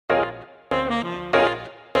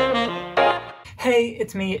Hey,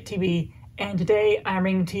 it's me, TB, and today I'm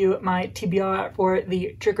bringing to you my TBR for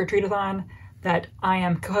the Trick or Treat-a-thon that I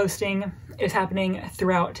am co-hosting. It's happening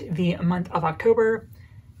throughout the month of October,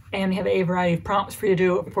 and we have a variety of prompts for you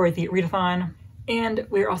to do for the Readathon. And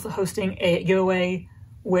we're also hosting a giveaway,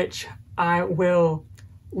 which I will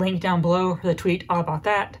link down below for the tweet all about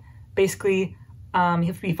that. Basically, you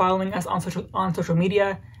have to be following us on social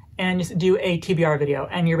media and just do a TBR video,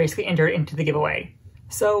 and you're basically entered into the giveaway.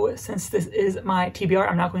 So since this is my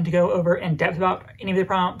TBR, I'm not going to go over in depth about any of the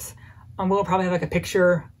prompts. We'll probably have like a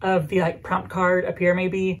picture of the prompt card up here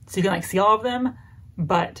maybe, so you can see all of them.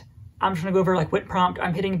 But I'm just gonna go over what prompt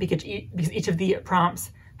I'm hitting because each of the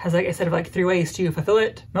prompts has a set of 3 ways to fulfill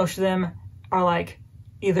it. Most of them are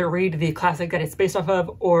either read the classic that it's based off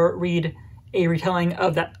of or read a retelling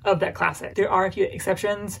of that classic. There are a few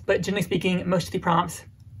exceptions, but generally speaking, most of the prompts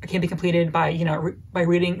can be completed by by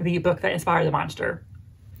reading the book that inspired the monster.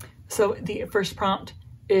 So the first prompt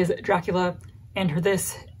is Dracula, and for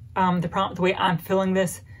this, the way I'm filling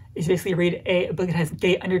this is basically read a book that has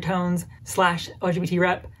gay undertones / LGBT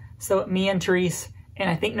rep. So me and Therese, and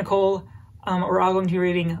I think Nicole, we're all going to be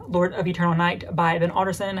reading Lord of Eternal Night by Ben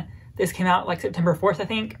Alderson. This came out September 4th, I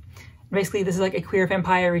think. Basically, this is a queer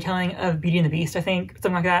vampire retelling of Beauty and the Beast, I think,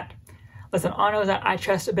 something like that. Listen, all I know is that I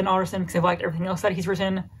trust Ben Alderson because I've liked everything else that he's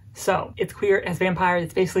written. So it's queer as vampire.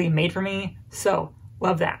 It's basically made for me. So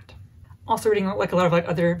love that. Also reading a lot of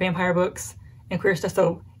other vampire books and queer stuff.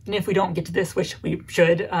 So even if we don't get to this, which we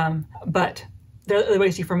should, but there are other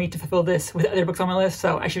ways for me to fulfill this with other books on my list,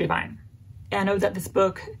 so I should be fine. And I know that this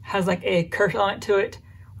book has a curse element to it.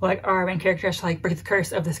 Our main character has to break the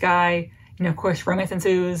curse of this guy. Of course, romance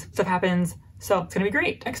ensues, stuff happens. So it's gonna be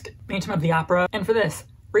great. Next, Phantom of the Opera. And for this,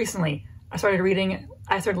 recently, I started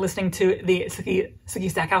listening to the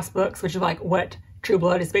Sookie Stackhouse books, which is what True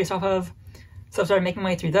Blood is based off of. So I started making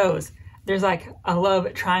my way through those. There's a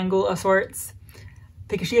love triangle of sorts,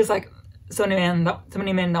 because she has so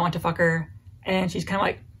many men that want to fuck her, and she's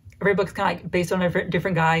every book's based on a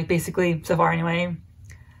different guy, basically, so far anyway.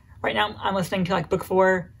 Right now I'm listening to book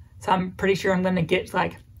 4, so I'm pretty sure I'm gonna get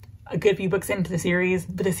a good few books into the series,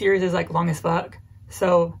 but the series is long as fuck.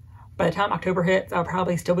 So by the time October hits, I'll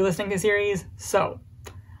probably still be listening to the series. So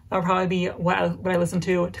that'll probably be what I listen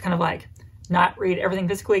to not read everything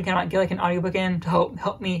physically, get an audiobook in to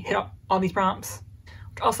help me hit all these prompts.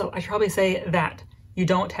 Also, I should probably say that you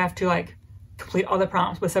don't have to complete all the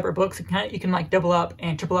prompts with separate books. You can double up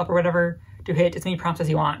and triple up or whatever to hit as many prompts as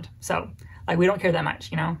you want. So we don't care that much,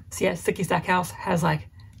 So yeah, Sookie Stackhouse has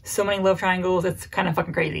so many love triangles. It's kind of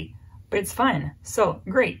fucking crazy, but it's fun. So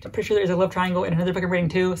great. I'm pretty sure there's a love triangle in another book I'm reading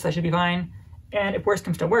too, so that should be fine. And if worse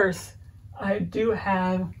comes to worse, I do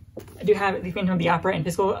have the Phantom of the Opera in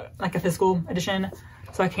physical, a physical edition,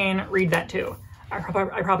 so I can read that too. I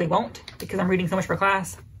probably won't because I'm reading so much for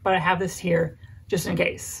class, but I have this here just in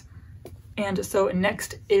case. And so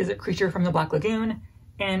next is Creature from the Black Lagoon,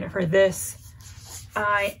 and for this,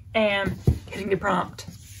 I am hitting the prompt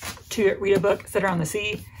to read a book set around the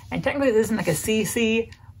sea. And technically this isn't a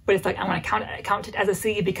CC, but it's I'm gonna count it as a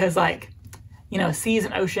C because seas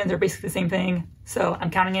and oceans are basically the same thing, so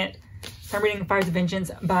I'm counting it. So I'm reading Fires of Vengeance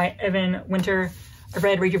by Evan Winter. I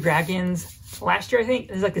read Rage of Dragons last year, I think.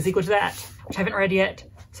 This is the sequel to that, which I haven't read yet,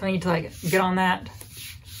 so I need to get on that.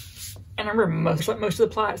 And I remember most of the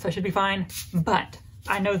plot, so I should be fine. But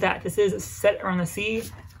I know that this is set around the sea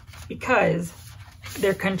because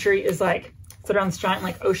their country is set around this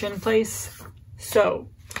giant ocean place. So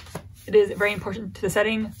it is very important to the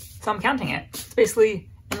setting, so I'm counting it. It's basically,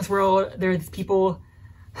 in this world, there are these people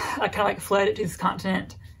that fled to this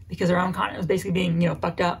continent because their own continent was basically being,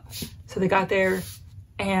 fucked up. So they got there,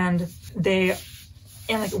 and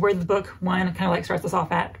where the book 1 starts us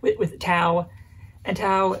off at with Tao. And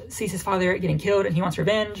Tao sees his father getting killed and he wants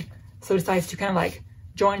revenge, so decides to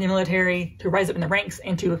join the military, to rise up in the ranks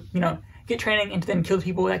and to, get training and to then kill the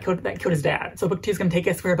people that killed his dad. So book 2 is gonna take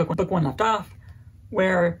us where book 1 left off,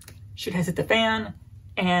 where shit has hit the fan,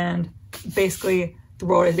 and basically the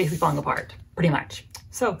world is basically falling apart, pretty much.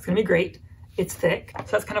 So it's gonna be great. It's thick, so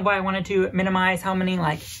that's kind of why I wanted to minimize how many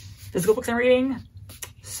physical books I'm reading.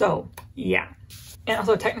 So yeah, and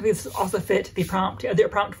also technically this also fit the other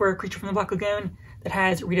prompt for Creature from the Black Lagoon that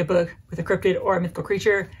has read a book with a cryptid or a mythical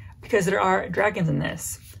creature, because there are dragons in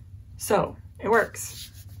this, so it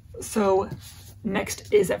works. So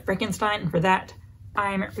next is Frankenstein, and for that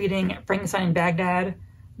I'm reading Frankenstein in Baghdad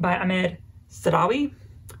by Ahmed Sadawi.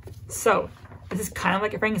 So this is kind of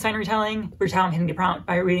like a Frankenstein retelling, which is how I'm hitting the prompt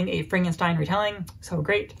by reading a Frankenstein retelling. So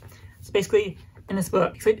great. So basically, in this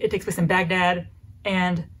book, it takes place in Baghdad,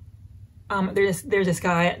 and There's this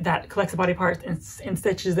guy that collects the body parts and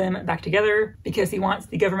stitches them back together because he wants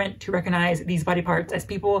the government to recognize these body parts as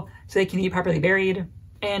people so they can be properly buried.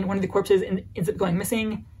 And one of the corpses ends up going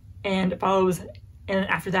missing and follows. And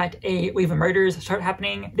after that, a wave of murders start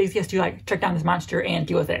happening. He has to like track down this monster and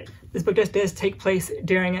deal with it. This book does take place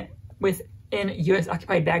within U.S.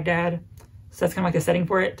 occupied Baghdad, so that's kind of like the setting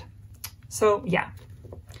for it. So yeah,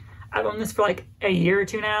 I've owned this for like a year or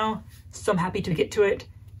two now, so I'm happy to get to it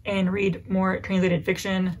and read more translated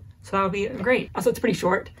fiction. So that'll be great. Also, it's pretty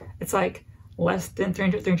short. It's like less than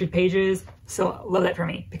 300 pages, so love that for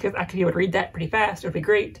me because I could be able to read that pretty fast. It would be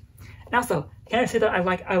great. And also, can I say that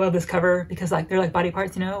I love this cover because like they're like body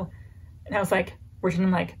parts, you know? And I was like working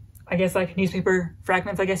in like, I guess like newspaper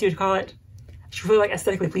fragments, I guess you would call it. It's really like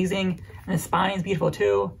aesthetically pleasing and the spine is beautiful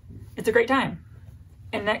too. It's a great time.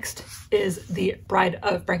 And next is the Bride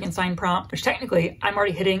of Frankenstein prompt, which technically I'm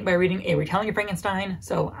already hitting by reading a retelling of Frankenstein,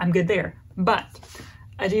 so I'm good there. But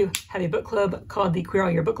I do have a book club called the Queer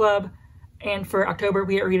All Year Book Club. And for October,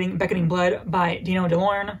 we are reading Beckoning Blood by Dino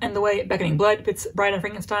DeLorme. And the way Beckoning Blood fits Bride of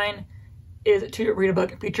Frankenstein is to read a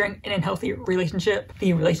book featuring an unhealthy relationship.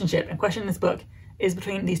 The relationship in question in this book is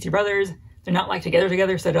between these two brothers. They're not like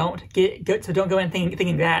together, so don't go in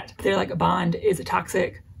thinking that their like bond is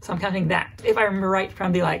toxic. So I'm counting that. If I remember right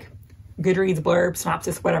from the like GoodReads blurb,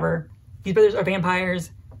 synopsis, whatever, these brothers are vampires,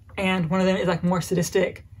 and one of them is like more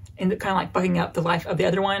sadistic and kind of like fucking up the life of the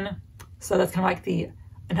other one. So that's kind of like the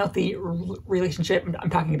unhealthy relationship I'm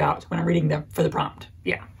talking about when I'm reading them for the prompt.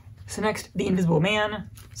 Yeah. So next, The Invisible Man.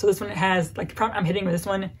 So this one has, like the prompt I'm hitting with this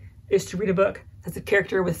one is to read a book that's a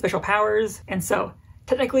character with special powers. And so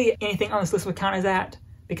technically anything on this list would count as that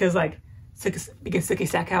because Sookie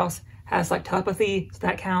Stackhouse has like telepathy, so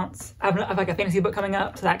that counts. I have like a fantasy book coming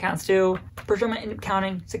up, so that counts too. For sure I'm gonna end up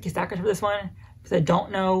counting Sookie Stackhouse for this one because I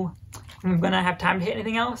don't know if I'm gonna have time to hit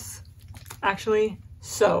anything else, actually.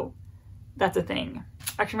 So that's a thing.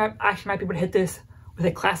 Actually, I might be able to hit this with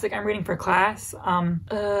a classic I'm reading for class.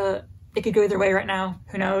 It could go either way right now.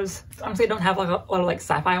 Who knows? Honestly, I don't have like a lot of like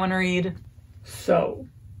sci-fi I want to read. So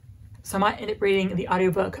I might end up reading the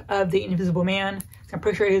audiobook of The Invisible Man. I'm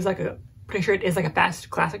pretty sure it is like a fast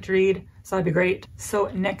classic to read. So that'd be great. So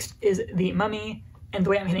next is The Mummy, and the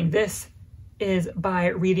way I'm hitting this is by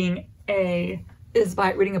reading a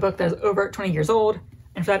book that is over 20 years old.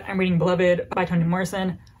 And for that, I'm reading Beloved by Toni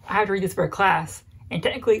Morrison. I have to read this for a class. And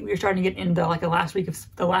technically, we are starting to get into like the last week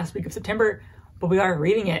of September, but we are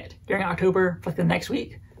reading it during October for like the next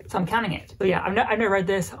week. So I'm counting it. So yeah, I've never read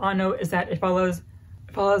this. All I know is that it follows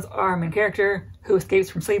our main character who escapes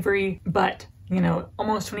from slavery, but you know,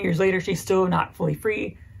 almost 20 years later, she's still not fully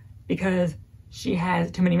free because she has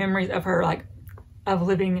too many memories of her of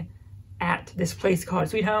living at this place called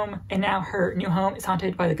Sweet Home, and now her new home is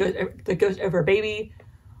haunted by the ghost of her baby,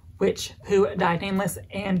 who died nameless,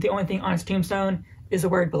 and the only thing on his tombstone is the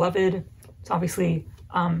word beloved. So obviously,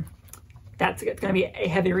 it's going to be a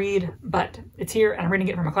heavy read, but it's here and I'm reading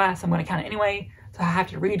it from a class. I'm going to count it anyway, so I have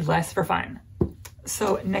to read less for fun.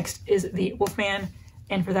 So next is The Wolfman,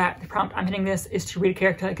 and for that, the prompt I'm hitting this is to read a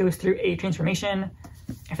character that goes through a transformation.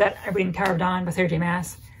 And for that, I'm reading Tower of Dawn by Sarah J.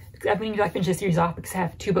 Maas, because I've been to finish this series off because I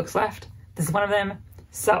have 2 books left. This is one of them.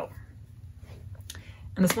 So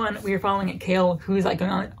in this one, we are following Cale, who's like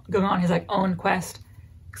going on his like own quest.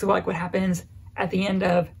 So like what happens at the end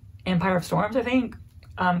of Empire of Storms, I think,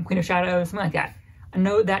 Queen of Shadows, something like that. I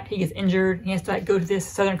know that he gets injured. He has to like go to this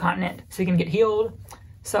southern continent so he can get healed.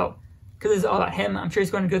 So because this is all about him, I'm sure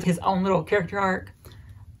he's going to go through his own little character arc.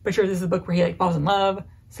 But sure, this is a book where he like falls in love,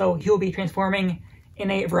 so he'll be transforming in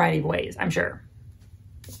a variety of ways, I'm sure.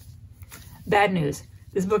 Bad news.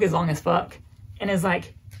 This book is long as fuck and is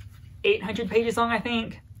like 800 pages long, I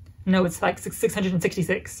think. No, it's like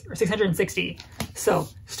 666 or 660. So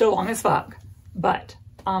still long as fuck, but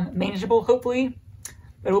manageable, hopefully.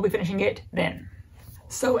 But we'll be finishing it then.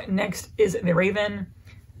 So next is The Raven,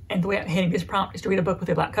 and the way I'm hitting this prompt is to read a book with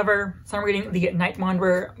a black cover. So I'm reading The Night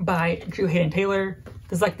Wanderer by Drew Hayden Taylor.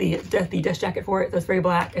 This is like the dust jacket for it. That's very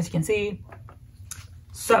black, as you can see.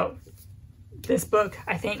 So this book,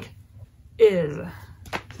 I think, is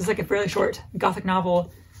like a fairly short gothic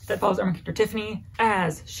novel that follows our main character Tiffany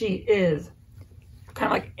as she is kind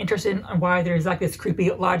of like interested in why there's like this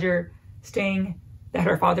creepy lodger staying that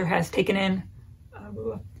her father has taken in,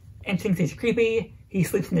 and thinks he's creepy. He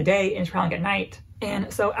sleeps in the day and is prowling at night.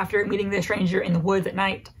 And so after meeting this stranger in the woods at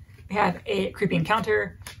night, we have a creepy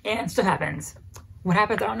encounter and stuff happens. What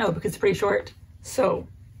happens, I don't know, because it's pretty short. So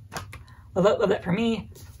love that for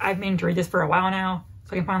me. I've been to read this for a while now,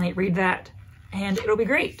 so I can finally read that, and it'll be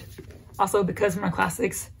great. Also, because one of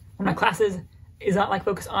my classes is not like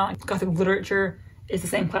focused on gothic literature, is the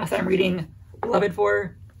same class that I'm reading Beloved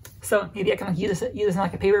for. So maybe I can like use this in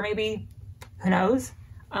like a paper maybe. Who knows?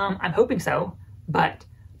 I'm hoping so, but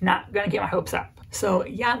not gonna get my hopes up. So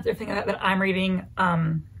yeah, that's everything that I'm reading. I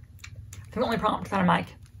think the only prompt that I'm like,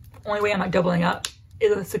 only way I'm like doubling up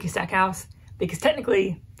is with Sookie Stackhouse, because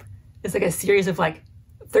technically it's like a series of like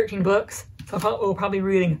 13 books. So we'll probably be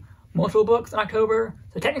reading multiple books in October.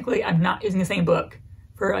 So technically I'm not using the same book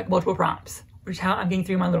for like multiple prompts, which is how I'm getting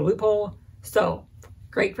through my little loophole. So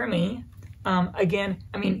great for me. Again,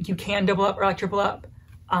 I mean, you can double up or like triple up.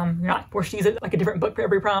 You're not forced to use it like a different book for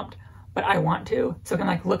every prompt, but I want to, so it can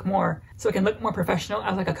like look more professional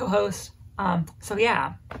as like a co-host. So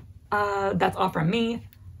yeah, that's all from me.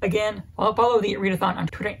 Again, I'll follow the Readathon on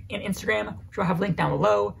Twitter and Instagram, which I'll have linked down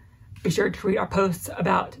below. Be sure to read our posts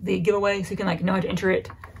about the giveaway so you can like know how to enter it,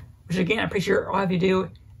 which again, I'm pretty sure all I have to do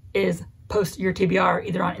is post your TBR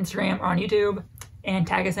either on Instagram or on YouTube and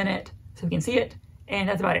tag us in it so we can see it, and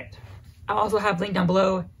that's about it. I'll also have linked down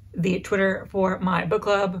below the Twitter for my book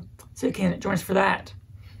club, so you can join us for that.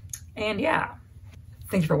 And yeah,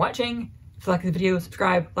 thanks for watching. If you like this video,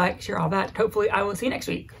 subscribe, like, share, all that. Hopefully I will see you next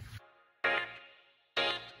week.